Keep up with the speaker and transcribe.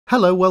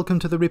Hello, welcome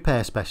to the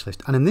Repair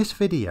Specialist, and in this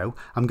video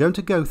I'm going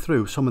to go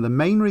through some of the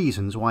main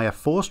reasons why a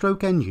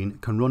 4-stroke engine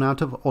can run out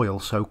of oil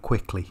so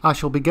quickly. I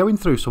shall be going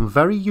through some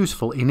very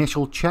useful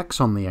initial checks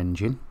on the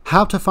engine,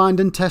 how to find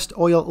and test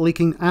oil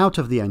leaking out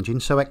of the engine,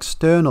 so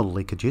external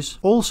leakages.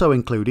 Also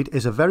included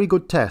is a very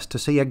good test to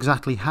see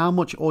exactly how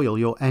much oil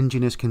your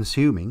engine is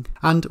consuming,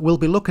 and we'll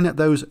be looking at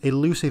those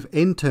elusive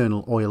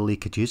internal oil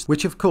leakages,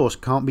 which of course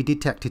can't be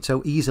detected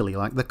so easily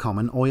like the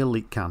common oil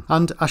leak can.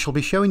 And I shall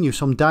be showing you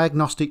some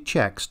diagnostic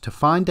checks to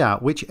find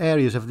out which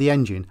areas of the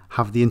engine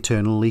have the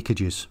internal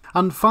leakages.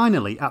 And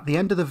finally, at the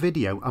end of the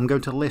video, I'm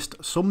going to list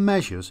some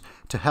measures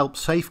to help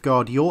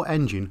safeguard your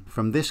engine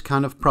from this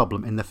kind of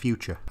problem in the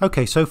future.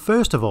 Okay, so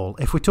first of all,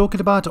 if we're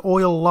talking about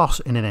oil loss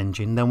in an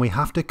engine, then we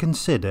have to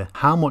consider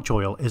how much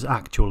oil is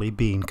actually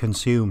being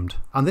consumed.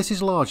 And this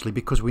is largely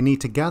because we need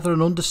to gather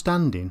an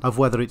understanding of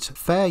whether it's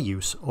fair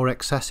use or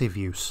excessive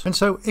use. And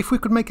so if we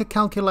could make a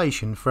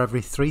calculation for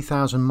every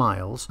 3,000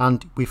 miles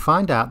and we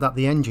find out that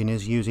the engine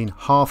is using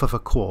half of a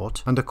quart,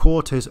 and a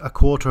quart is a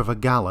quarter of a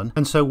gallon,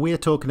 and so we're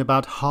talking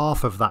about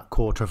half of that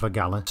quarter of a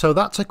gallon, so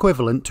that's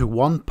equivalent to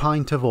 1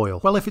 pint of oil.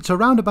 Well, if it's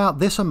around about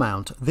this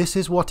amount, this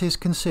is what is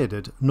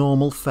considered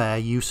normal fair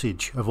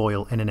usage of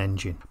oil in an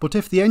engine. But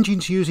if the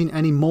engine's using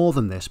any more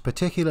than this,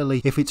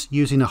 particularly if it's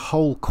using a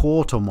whole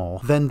quart or more,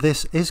 then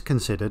this is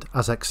considered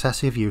as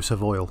excessive use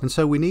of oil. And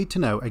so we need to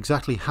know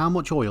exactly how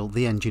much oil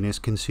the engine is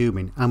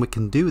consuming, and we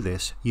can do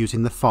this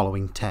using the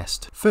following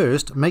test.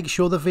 First, make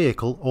sure the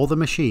vehicle or the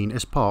machine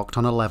is parked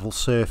on a level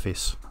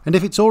surface. And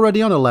if it's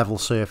already on a level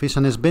surface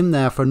and has been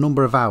there for a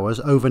number of hours,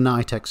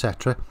 overnight,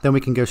 etc., then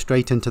we can go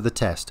straight into the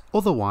test.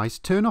 Otherwise,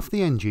 turn off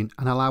the engine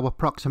and allow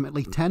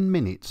approximately 10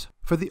 minutes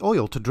for the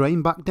oil to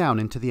drain back down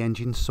into the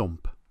engine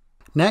sump.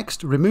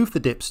 Next, remove the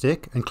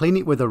dipstick and clean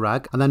it with a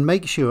rag, and then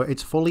make sure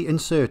it's fully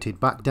inserted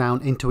back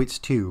down into its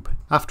tube.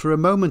 After a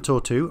moment or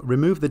two,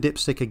 remove the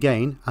dipstick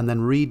again and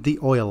then read the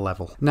oil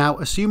level. Now,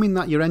 assuming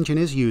that your engine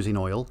is using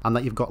oil and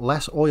that you've got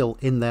less oil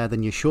in there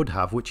than you should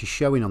have, which is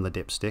showing on the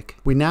dipstick,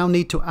 we now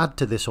need to add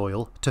to this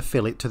oil to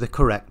fill it to the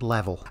correct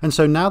level. And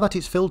so now that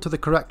it's filled to the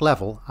correct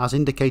level, as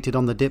indicated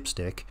on the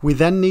dipstick, we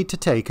then need to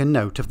take a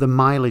note of the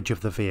mileage of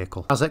the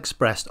vehicle, as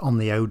expressed on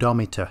the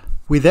odometer.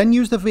 We then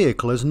use the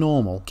vehicle as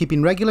normal,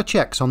 keeping regular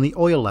checks on the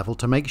oil level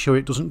to make sure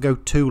it doesn't go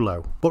too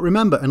low. But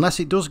remember,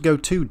 unless it does go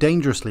too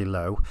dangerously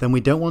low, then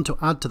we don't want to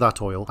add to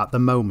that oil at the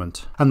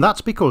moment. And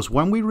that's because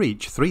when we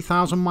reach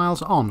 3,000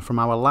 miles on from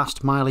our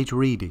last mileage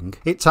reading,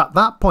 it's at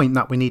that point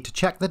that we need to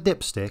check the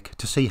dipstick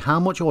to see how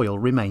much oil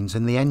remains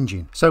in the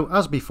engine. So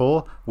as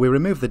before, we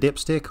remove the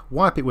dipstick,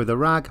 wipe it with a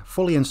rag,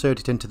 fully insert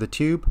it into the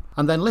tube,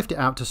 and then lift it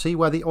out to see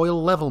where the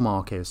oil level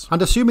mark is.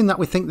 And assuming that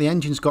we think the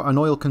engine's got an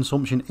oil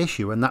consumption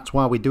issue and that's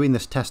why we're doing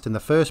this test in the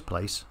first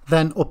place,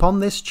 then upon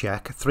this check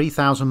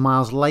 3,000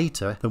 miles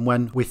later than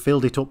when we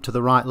filled it up to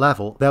the right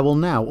level, there will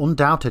now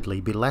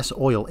undoubtedly be less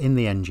oil in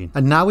the engine.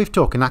 And now we've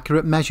took an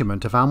accurate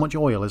measurement of how much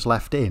oil is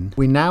left in,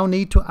 we now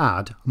need to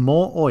add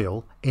more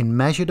oil in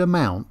measured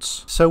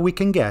amounts so we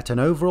can get an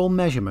overall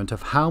measurement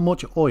of how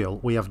much oil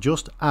we have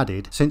just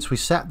added since we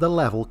set the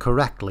level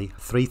correctly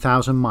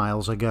 3,000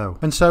 miles ago.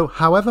 And so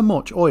however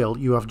much oil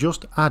you have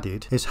just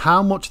added is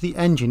how much the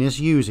engine is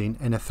using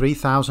in a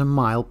 3,000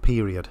 mile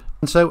period.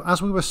 And so,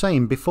 as we were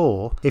saying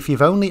before, if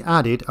you've only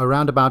added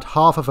around about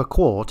half of a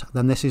quart,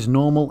 then this is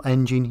normal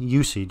engine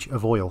usage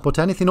of oil. But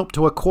anything up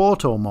to a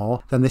quart or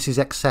more, then this is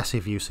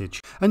excessive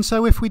usage. And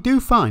so if we do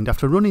find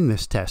after running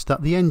this test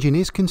that the engine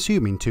is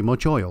consuming too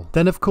much oil,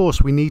 then of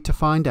course we need to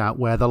find out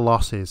where the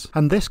loss is.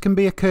 And this can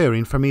be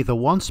occurring from either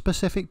one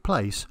specific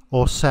place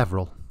or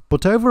several.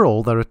 But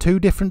overall, there are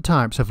two different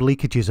types of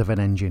leakages of an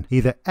engine,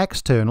 either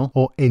external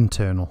or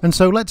internal. And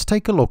so let's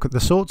take a look at the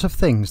sorts of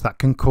things that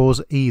can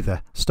cause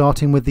either,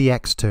 starting with the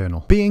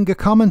external. Being a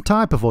common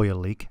type of oil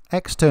leak,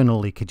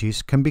 external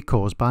leakages can be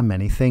caused by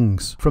many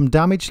things, from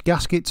damaged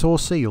gaskets or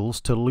seals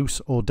to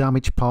loose or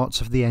damaged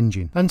parts of the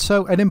engine. And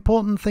so an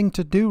important thing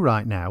to do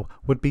right now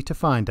would be to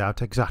find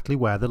out exactly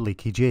where the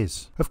leakage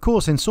is. Of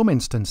course, in some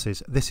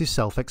instances, this is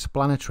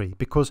self-explanatory,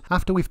 because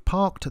after we've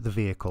parked the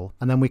vehicle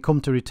and then we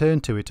come to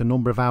return to it a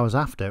number of hours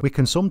after, we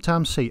can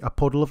sometimes see a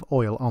puddle of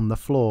oil on the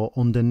floor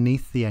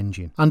underneath the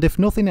engine. And if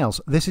nothing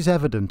else, this is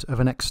evident of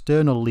an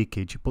external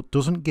leakage but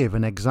doesn't give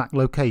an exact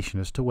location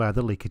as to where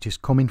the leakage is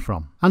coming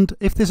from. And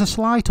if there's a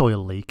slight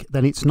oil leak,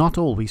 then it's not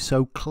always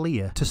so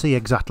clear to see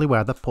exactly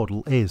where the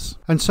puddle is.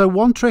 And so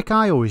one trick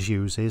I always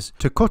use is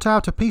to cut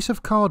out a piece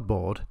of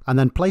cardboard and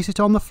then place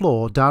it on the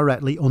floor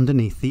directly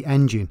underneath the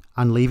engine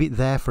and leave it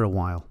there for a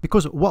while.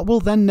 Because what we'll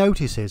then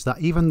notice is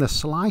that even the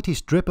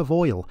slightest drip of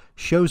oil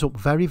shows up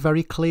very,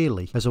 very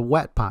clearly as a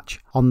wet patch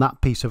on that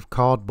piece of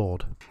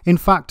cardboard. In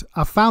fact,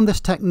 I've found this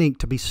technique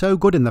to be so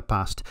good in the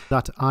past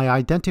that I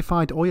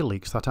identified oil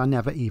leaks that I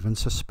never even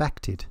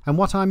suspected. And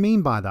what I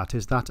mean by that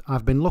is that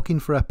I've been looking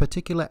for a a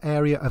particular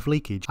area of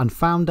leakage and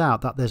found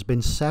out that there's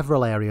been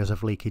several areas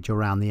of leakage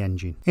around the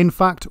engine. In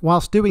fact,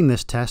 whilst doing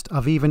this test,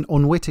 I've even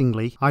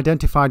unwittingly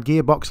identified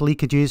gearbox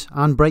leakages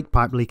and brake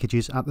pipe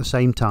leakages at the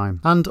same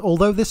time. And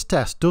although this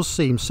test does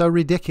seem so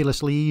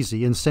ridiculously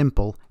easy and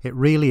simple, it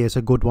really is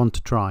a good one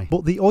to try.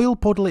 But the oil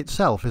puddle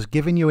itself is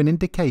giving you an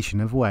indication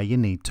of where you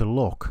need to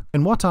look.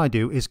 And what I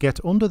do is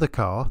get under the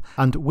car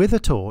and with a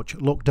torch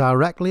look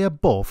directly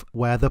above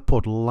where the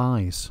puddle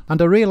lies.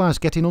 And I realise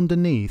getting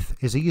underneath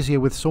is easier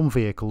with some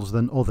vehicles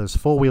than others.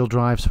 Four-wheel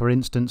drives, for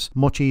instance,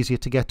 much easier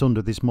to get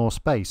under, there's more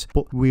space.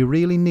 But we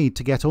really need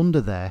to get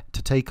under there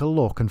to take a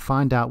look and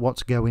find out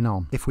what's going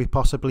on, if we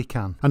possibly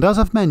can. And as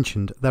I've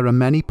mentioned, there are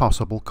many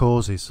possible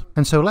causes.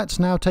 And so let's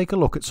now take a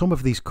look at some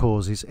of these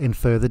causes in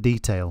further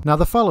detail. Now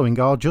the following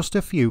are just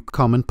a few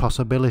common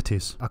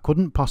possibilities. I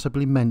couldn't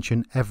possibly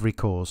mention every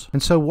cause.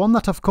 And so one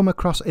that I've come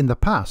across in the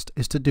past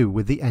is to do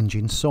with the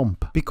engine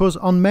sump. Because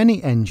on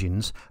many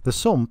engines, the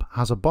sump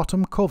has a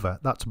bottom cover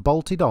that's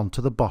bolted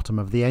onto the bottom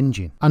of the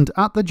engine. And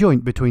at the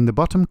joint between the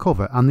bottom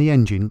cover and the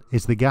engine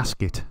is the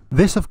gasket.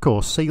 This of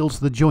course seals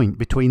the joint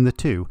between the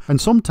two, and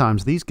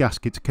sometimes these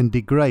gaskets can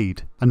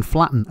degrade and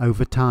flatten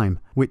over time,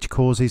 which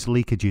causes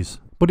leakages.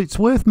 But it's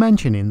worth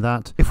mentioning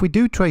that if we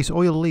do trace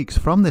oil leaks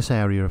from this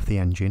area of the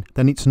engine,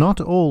 then it's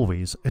not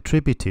always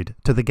attributed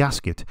to the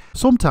gasket.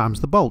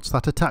 Sometimes the bolts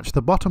that attach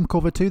the bottom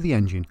cover to the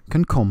engine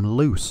can come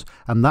loose,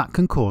 and that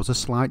can cause a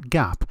slight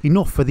gap,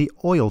 enough for the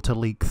oil to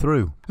leak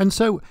through. And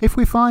so if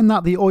we find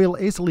that the oil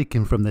is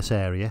leaking from this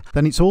area,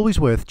 then it's always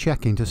worth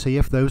checking to see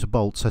if those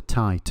bolts are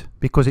tight,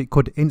 because it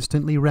could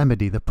instantly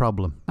remedy the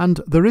problem.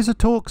 And there is a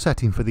torque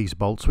setting for these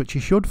bolts which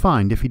you should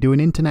find if you do an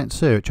internet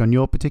search on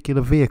your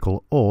particular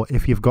vehicle or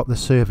if you've got the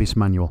service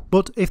manual.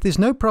 But if there's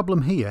no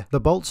problem here, the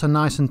bolts are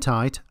nice and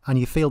tight and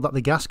you feel that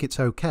the gasket's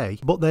okay,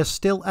 but there's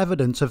still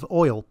evidence of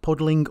oil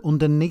puddling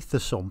underneath the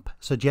sump,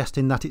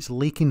 suggesting that it's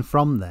leaking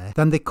from there,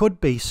 then there could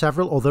be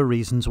several other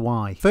reasons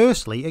why.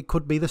 Firstly, it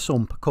could be the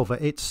sump cover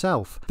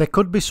itself. There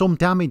could be some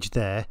damage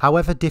there,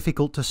 however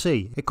difficult to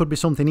see. It could be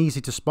something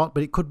easy to spot,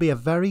 but it could be a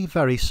very,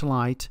 very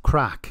slight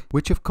crack,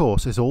 which of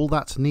course is all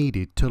that's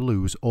needed to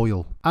lose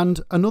oil.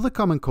 And another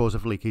common cause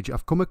of leakage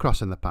I've come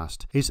across in the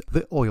past is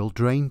the oil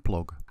drain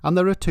plug. And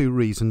there are two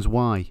reasons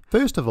why.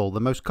 First of all, the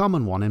most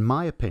common one in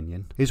my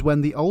opinion is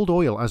when the old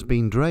oil has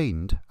been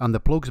drained and the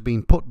plug's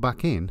been put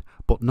back in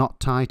but not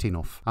tight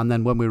enough, and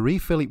then when we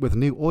refill it with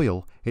new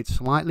oil it's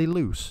slightly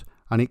loose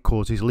and it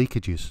causes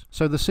leakages.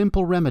 So the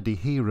simple remedy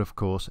here of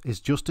course is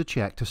just to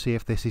check to see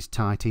if this is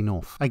tight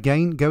enough.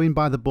 Again, going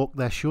by the book,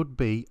 there should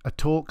be a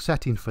torque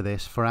setting for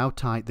this, for how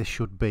tight this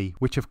should be,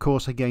 which of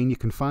course again you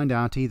can find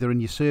out either in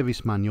your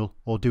service manual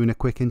or doing a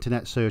quick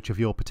internet search of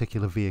your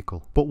particular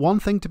vehicle. But one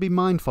thing to be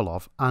mindful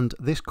of, and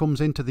this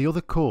comes into the other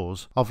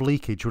cause of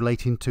leakage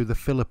relating to the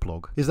filler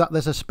plug, is that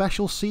there's a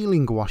special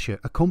sealing washer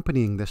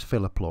accompanying this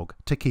filler plug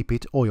to keep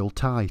it oil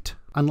tight.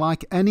 And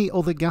like any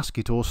other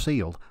gasket or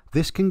seal,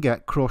 this can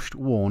get crushed,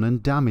 worn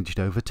and damaged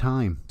over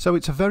time. So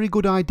it's a very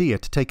good idea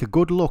to take a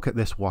good look at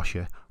this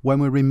washer when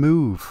we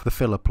remove the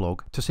filler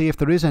plug to see if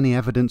there is any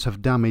evidence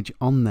of damage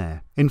on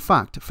there. In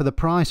fact, for the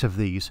price of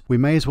these, we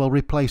may as well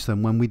replace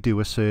them when we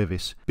do a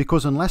service,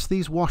 because unless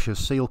these washers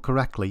seal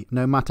correctly,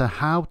 no matter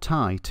how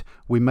tight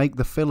we make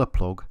the filler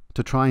plug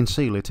to try and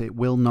seal it, it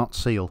will not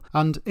seal.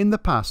 And in the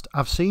past,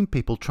 I've seen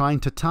people trying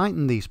to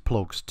tighten these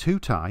plugs too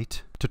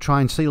tight to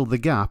try and seal the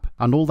gap,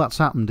 and all that's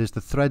happened is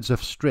the threads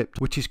have stripped,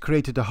 which has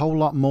created a whole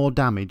lot more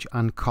damage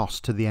and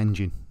cost to the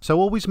engine. So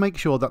always make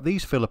sure that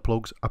these filler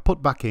plugs are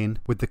put back in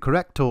with the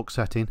correct torque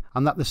setting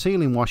and that the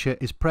sealing washer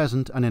is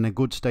present and in a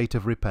good state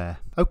of repair.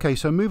 Okay,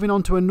 so moving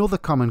on to another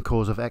common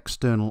cause of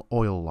external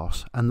oil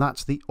loss, and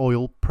that's the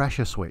oil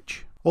pressure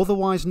switch.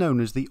 Otherwise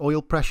known as the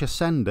oil pressure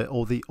sender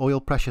or the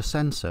oil pressure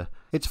sensor,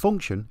 its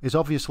function is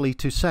obviously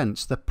to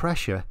sense the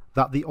pressure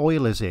that the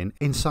oil is in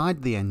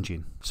inside the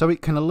engine, so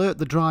it can alert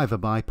the driver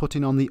by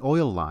putting on the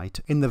oil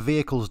light in the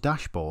vehicle's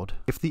dashboard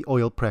if the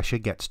oil pressure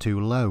gets too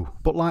low.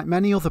 But like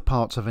many other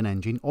parts of an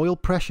engine, oil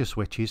pressure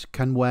switches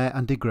can wear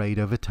and degrade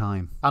over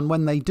time, and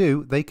when they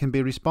do, they can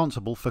be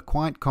responsible for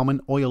quite common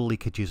oil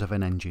leakages of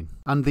an engine.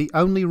 And the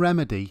only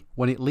remedy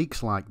when it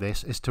leaks like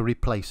this is to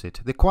replace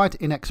it. They're quite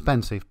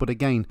inexpensive, but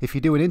again, if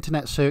you do an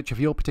internet search of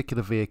your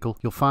particular vehicle,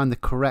 you'll find the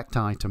correct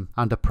item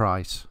and a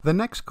price. The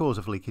next cause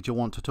of leakage I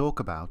want to talk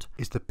about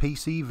is the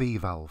PCV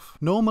valve.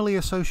 Normally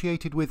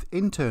associated with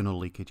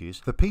internal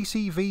leakages, the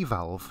PCV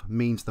valve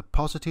means the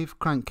positive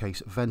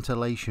crankcase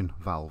ventilation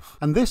valve.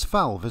 And this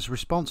valve is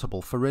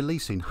responsible for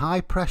releasing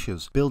high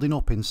pressures building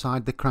up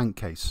inside the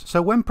crankcase.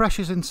 So when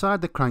pressures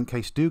inside the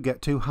crankcase do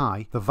get too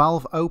high, the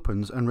valve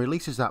opens and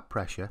releases that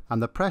pressure,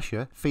 and the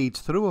pressure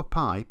feeds through a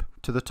pipe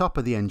to the top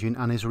of the engine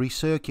and is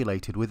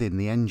recirculated within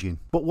the engine.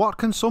 But what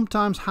can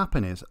sometimes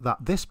happen is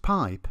that this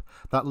pipe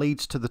that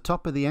leads to the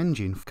top of the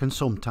engine can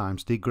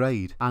sometimes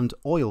degrade and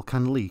oil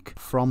can leak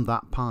from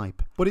that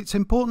pipe. But it's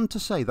important to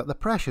say that the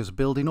pressures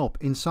building up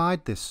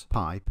inside this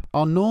pipe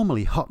are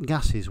normally hot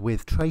gases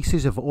with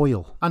traces of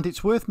oil. And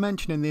it's worth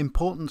mentioning the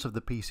importance of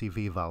the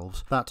PCV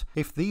valves, that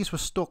if these were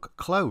stuck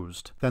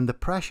closed, then the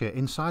pressure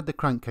inside the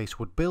crankcase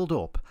would build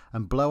up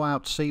and blow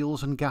out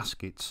seals and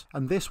gaskets,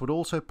 and this would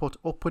also put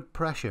upward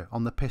pressure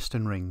on the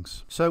piston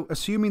rings. So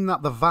assuming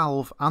that the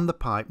valve and the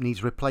pipe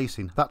needs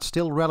replacing, that's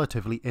still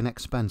relatively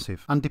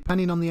inexpensive. And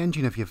depending on the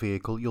engine of your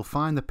vehicle, you'll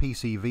find the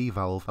PCV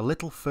valve a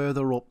little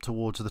further up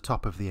towards the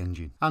top of the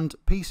engine. And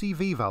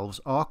PCV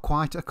valves are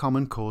quite a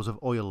common cause of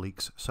oil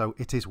leaks, so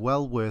it is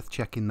well worth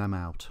checking them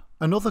out.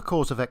 Another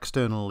cause of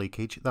external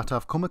leakage that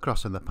I've come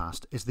across in the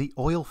past is the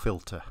oil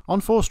filter. On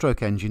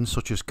four-stroke engines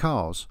such as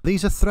cars,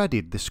 these are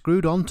threaded, they're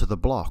screwed onto the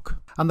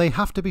block, and they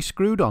have to be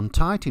screwed on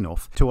tight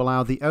enough to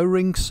allow the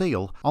O-ring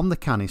seal on the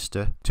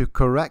canister to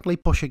correctly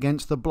push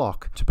against the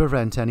block to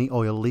prevent any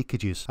oil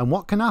leakages. And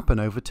what can happen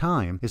over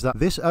time is that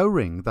this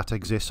O-ring that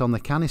exists on the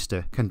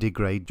canister can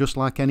degrade just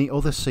like any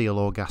other seal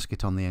or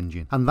gasket on the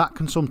engine, and that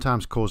can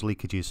sometimes cause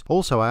leakages.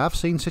 Also, I have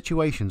seen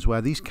situations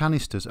where these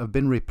canisters have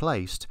been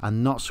replaced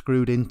and not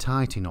screwed in tight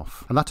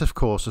enough, and that of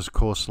course has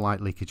caused slight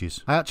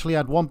leakages. I actually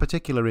had one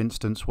particular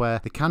instance where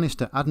the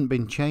canister hadn't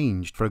been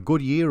changed for a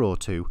good year or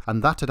two,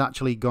 and that had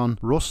actually gone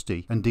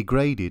rusty and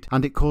degraded,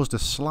 and it caused a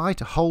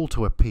slight hole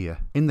to appear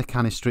in the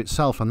canister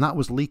itself, and that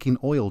was leaking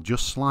oil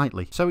just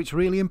slightly. So it's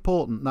really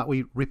important that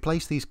we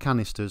replace these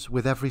canisters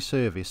with every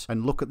service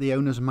and look at the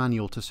owner's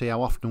manual to see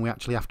how often we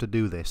actually have to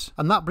do this.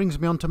 And that brings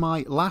me on to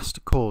my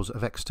last cause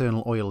of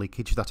external oil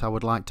leakage that I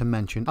would like to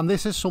mention, and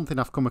this is something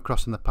I've come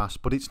across in the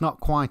past, but it's not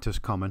quite as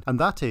common, and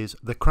that is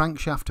the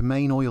crankshaft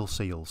main oil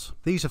seals.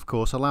 These of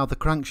course allow the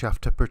crankshaft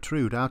to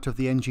protrude out of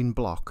the engine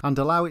block and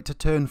allow it to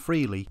turn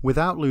freely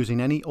without losing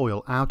any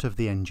oil out of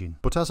the engine.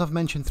 But as I've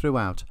mentioned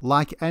throughout,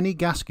 like any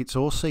gaskets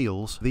or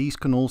seals, these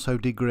can also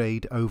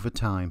degrade over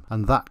time,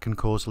 and that can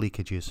cause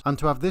leakages. And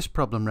to have this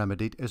problem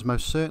remedied is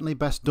most certainly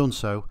best done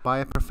so by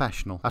a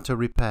professional at a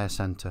repair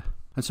centre.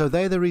 And so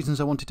they're the reasons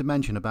I wanted to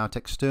mention about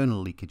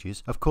external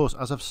leakages. Of course,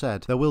 as I've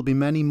said, there will be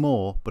many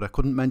more, but I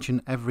couldn't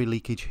mention every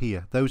leakage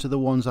here. Those are the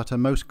ones that are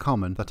most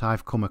common that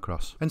I've come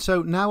across. And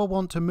so now I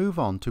want to move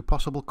on to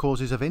possible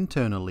causes of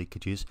internal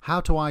leakages,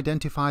 how to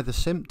identify the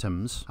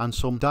symptoms, and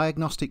some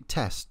diagnostic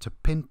tests to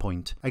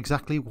pinpoint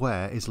exactly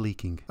where is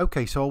leaking.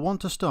 Okay, so I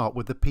want to start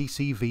with the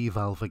PCV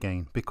valve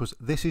again, because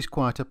this is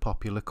quite a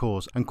popular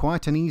cause, and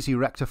quite an easy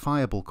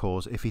rectifiable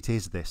cause if it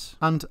is this.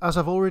 And as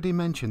I've already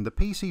mentioned, the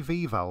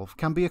PCV valve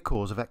can be a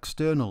cause of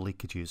external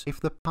leakages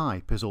if the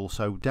pipe is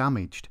also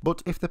damaged.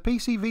 But if the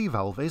PCV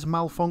valve is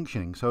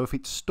malfunctioning, so if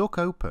it's stuck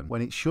open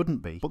when it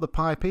shouldn't be, but the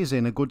pipe is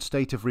in a good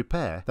state of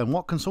repair, then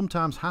what can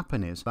sometimes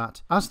happen is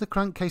that as the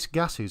crankcase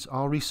gases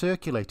are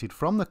recirculated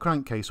from the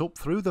crankcase up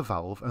through the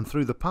valve and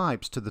through the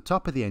pipes to the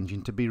top of the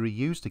engine to be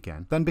reused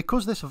again, then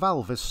because this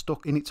valve is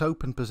stuck in its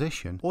open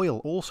position, oil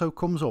also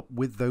comes up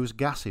with those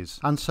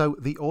gases, and so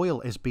the oil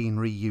is being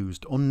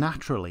reused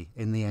unnaturally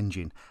in the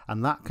engine,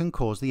 and that can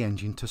cause the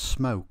engine to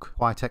smoke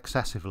quite excessively.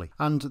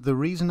 And the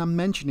reason I'm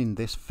mentioning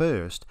this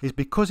first is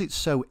because it's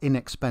so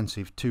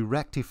inexpensive to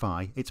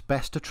rectify. It's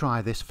best to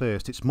try this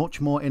first. It's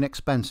much more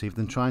inexpensive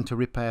than trying to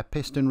repair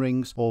piston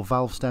rings or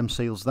valve stem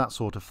seals, that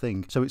sort of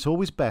thing. So it's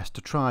always best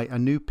to try a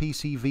new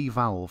PCV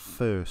valve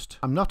first.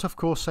 I'm not of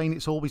course saying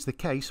it's always the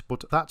case,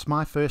 but that's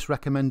my first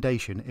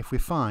recommendation if we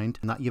find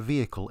that your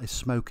vehicle is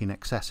smoking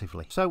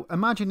excessively. So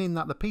imagining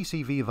that the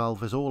PCV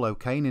valve is all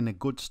okay and in a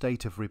good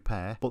state of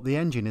repair, but the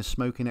engine is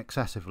smoking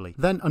excessively.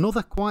 Then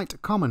another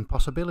quite common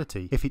possibility,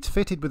 if it's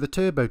fitted with a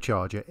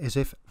turbocharger, is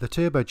if the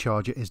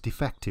turbocharger is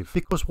defective,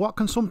 because what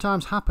can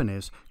sometimes happen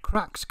is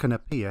cracks can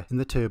appear in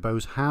the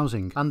turbo's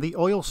housing, and the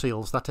oil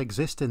seals that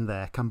exist in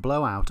there can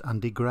blow out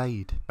and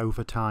degrade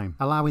over time,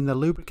 allowing the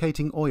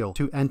lubricating oil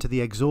to enter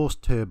the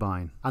exhaust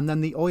turbine, and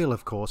then the oil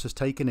of course is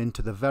taken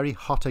into the very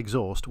hot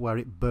exhaust where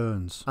it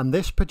burns, and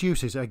this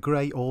produces a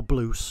grey or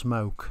blue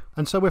smoke.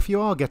 And so if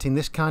you are getting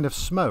this kind of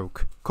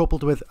smoke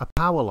coupled with a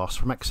power loss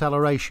from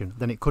acceleration,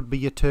 then it could be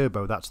your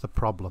turbo that's the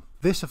problem.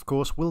 This of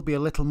course will be a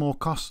little more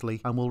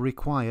costly and will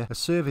require a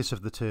service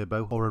of the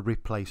turbo or a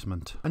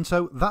replacement. And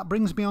so that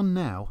brings me on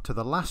now to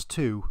the last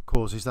two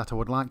causes that I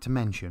would like to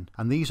mention,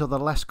 and these are the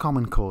less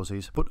common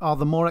causes but are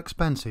the more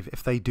expensive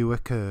if they do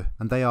occur,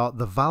 and they are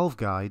the valve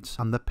guides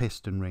and the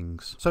piston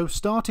rings. So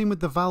starting with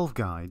the valve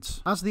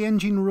guides, as the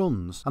engine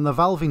runs and the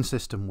valving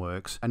system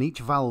works and each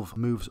valve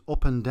moves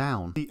up and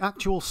down, the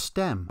actual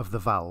stem of the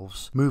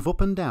valves move up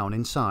and down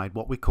inside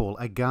what we call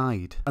a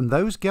guide, and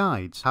those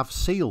guides have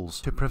seals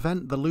to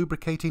prevent the lubrication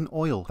lubricating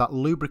oil that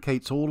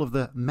lubricates all of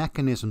the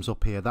mechanisms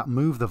up here that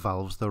move the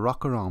valves, the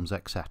rocker arms,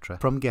 etc.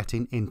 from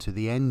getting into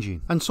the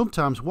engine. And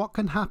sometimes what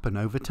can happen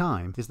over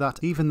time is that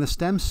even the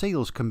stem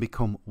seals can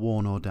become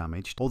worn or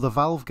damaged, or the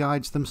valve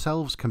guides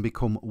themselves can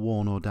become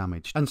worn or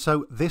damaged. And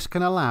so this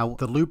can allow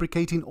the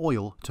lubricating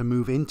oil to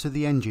move into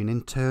the engine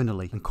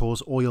internally and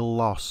cause oil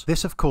loss.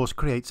 This of course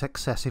creates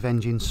excessive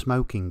engine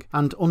smoking,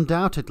 and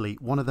undoubtedly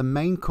one of the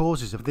main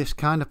causes of this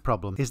kind of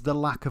problem is the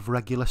lack of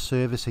regular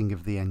servicing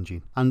of the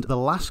engine. And the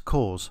last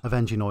cause of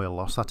engine oil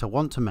loss that I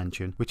want to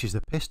mention, which is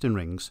the piston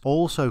rings,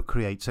 also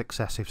creates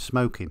excessive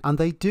smoking, and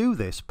they do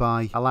this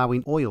by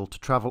allowing oil to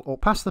travel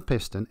up past the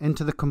piston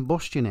into the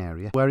combustion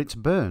area where it's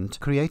burnt,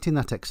 creating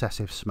that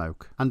excessive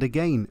smoke. And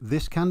again,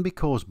 this can be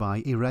caused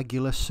by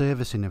irregular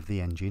servicing of the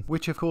engine,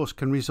 which of course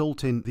can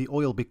result in the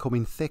oil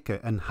becoming thicker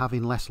and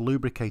having less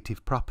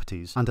lubricative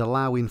properties and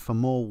allowing for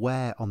more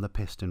wear on the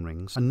piston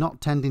rings, and not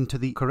tending to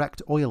the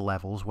correct oil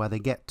levels where they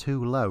get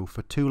too low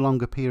for too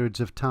longer periods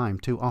of time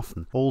too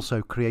often,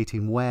 also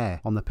creating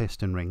wear on the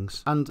piston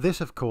rings. And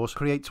this of course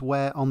creates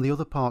wear on the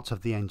other parts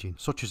of the engine,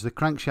 such as the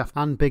crankshaft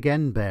and big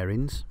end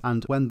bearings,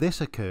 and when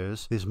this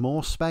occurs there's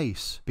more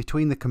space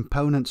between the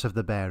components of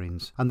the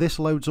bearings, and this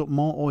loads up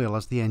more oil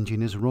as the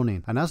engine is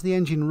running. And as the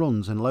engine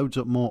runs and loads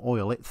up more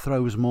oil, it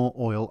throws more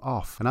oil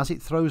off, and as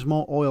it throws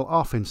more oil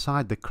off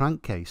inside the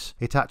crankcase,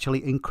 it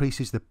actually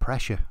increases the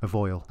pressure of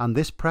oil, and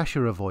this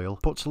pressure of oil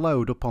puts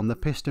load up on the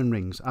piston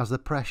rings as the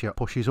pressure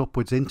pushes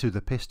upwards into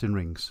the piston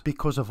rings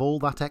because of all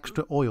that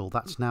extra oil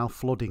that's now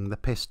flooding the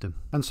piston.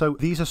 And so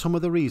these are some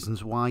of the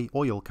reasons why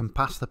oil can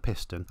pass the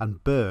piston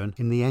and burn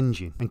in the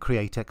engine and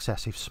create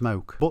excessive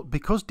smoke. But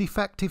because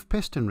defective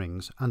piston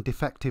rings and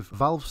defective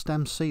valve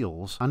stem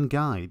seals and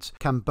guides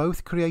can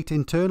both create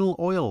internal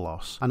oil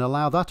loss and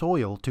allow that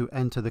oil to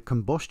enter the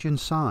combustion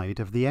side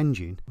of the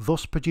engine,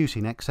 thus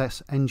producing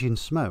excess engine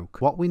smoke,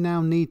 what we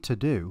now need to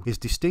do is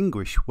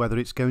distinguish whether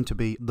it's going to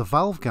be the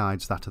valve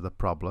guides that are the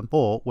problem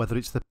or whether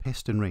it's the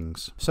piston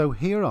rings. So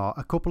here are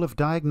a couple of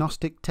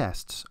diagnostic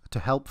tests to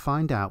help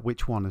find out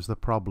which one is the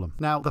problem.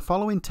 Now, the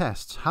following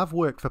tests have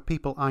worked for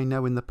people I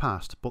know in the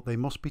past, but they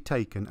must be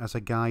taken as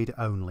a guide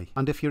only.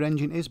 And if your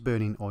engine is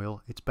burning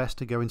oil, it's best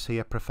to go and see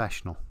a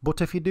professional.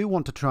 But if you do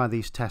want to try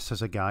these tests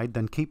as a guide,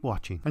 then keep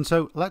watching. And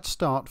so let's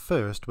start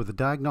first with the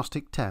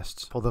diagnostic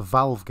tests for the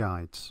valve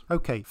guides.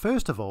 Okay,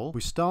 first of all,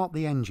 we start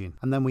the engine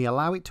and then we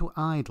allow it to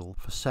idle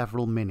for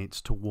several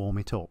minutes to warm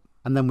it up.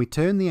 And then we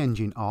turn the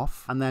engine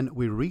off, and then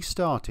we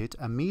restart it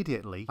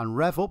immediately and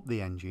rev up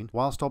the engine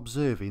whilst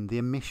observing the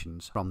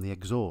emissions from the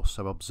exhaust,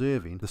 so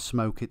observing the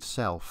smoke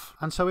itself.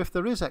 And so if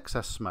there is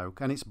excess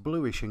smoke and it's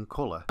bluish in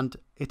colour and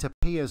it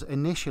appears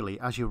initially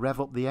as you rev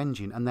up the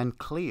engine and then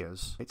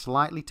clears, it's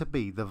likely to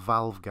be the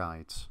valve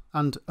guides.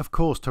 And of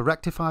course, to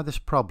rectify this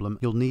problem,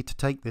 you'll need to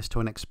take this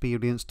to an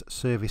experienced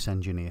service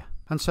engineer.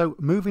 And so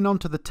moving on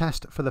to the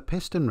test for the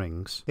piston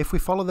rings, if we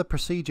follow the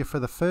procedure for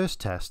the first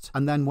test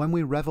and then when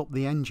we rev up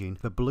the engine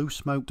the blue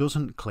smoke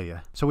doesn't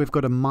clear, so we've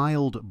got a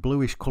mild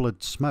bluish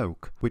coloured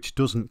smoke which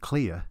doesn't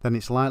clear, then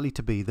it's likely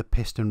to be the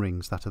piston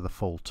rings that are the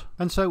fault.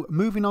 And so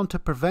moving on to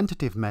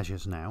preventative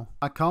measures now,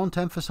 I can't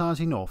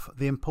emphasise enough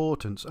the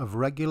importance of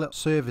regular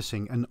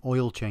servicing and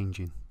oil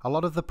changing. A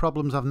lot of the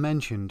problems I've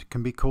mentioned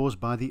can be caused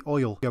by the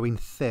oil going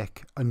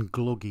thick and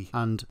gluggy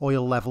and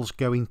oil levels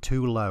going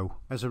too low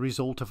as a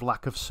result of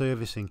lack of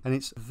servicing, and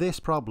it's this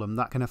problem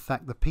that can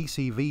affect the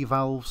PCV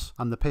valves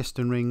and the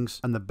piston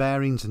rings and the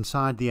bearings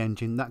inside the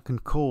engine that can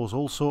cause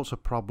all sorts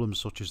of problems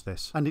such as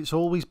this. And it's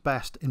always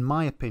best, in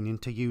my opinion,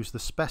 to use the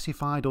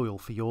specified oil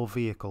for your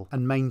vehicle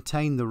and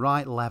maintain the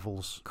right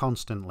levels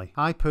constantly.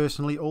 I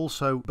personally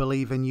also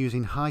believe in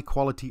using high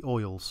quality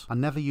oils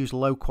and never use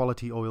low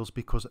quality oils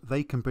because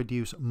they can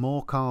produce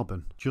more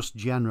carbon just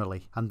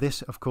generally, and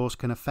this of course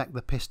can affect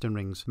the piston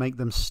rings, make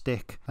them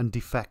stick and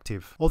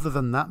defective. Other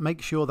than that,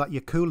 make sure that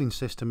your cooling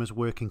system is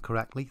working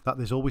correctly, that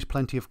there's always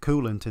plenty of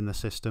coolant in the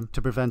system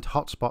to prevent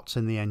hot spots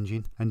in the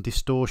engine and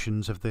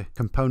distortions of the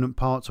component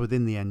parts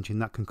within the engine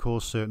that can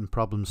cause certain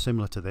problems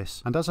similar to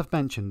this. And as I've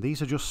mentioned,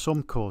 these are just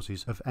some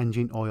causes of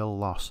engine oil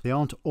loss. They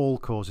aren't all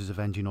causes of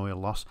engine oil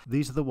loss.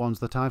 These are the ones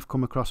that I've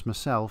come across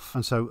myself,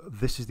 and so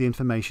this is the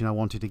information I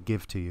wanted to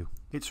give to you.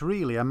 It's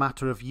really a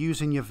matter of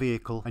using your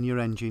vehicle and your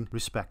engine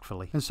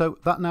respectfully. And so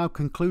that now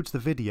concludes the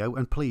video,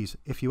 and please,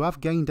 if you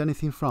have gained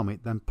anything from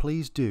it, then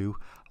please do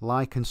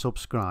like and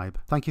subscribe.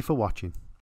 Thank you for watching.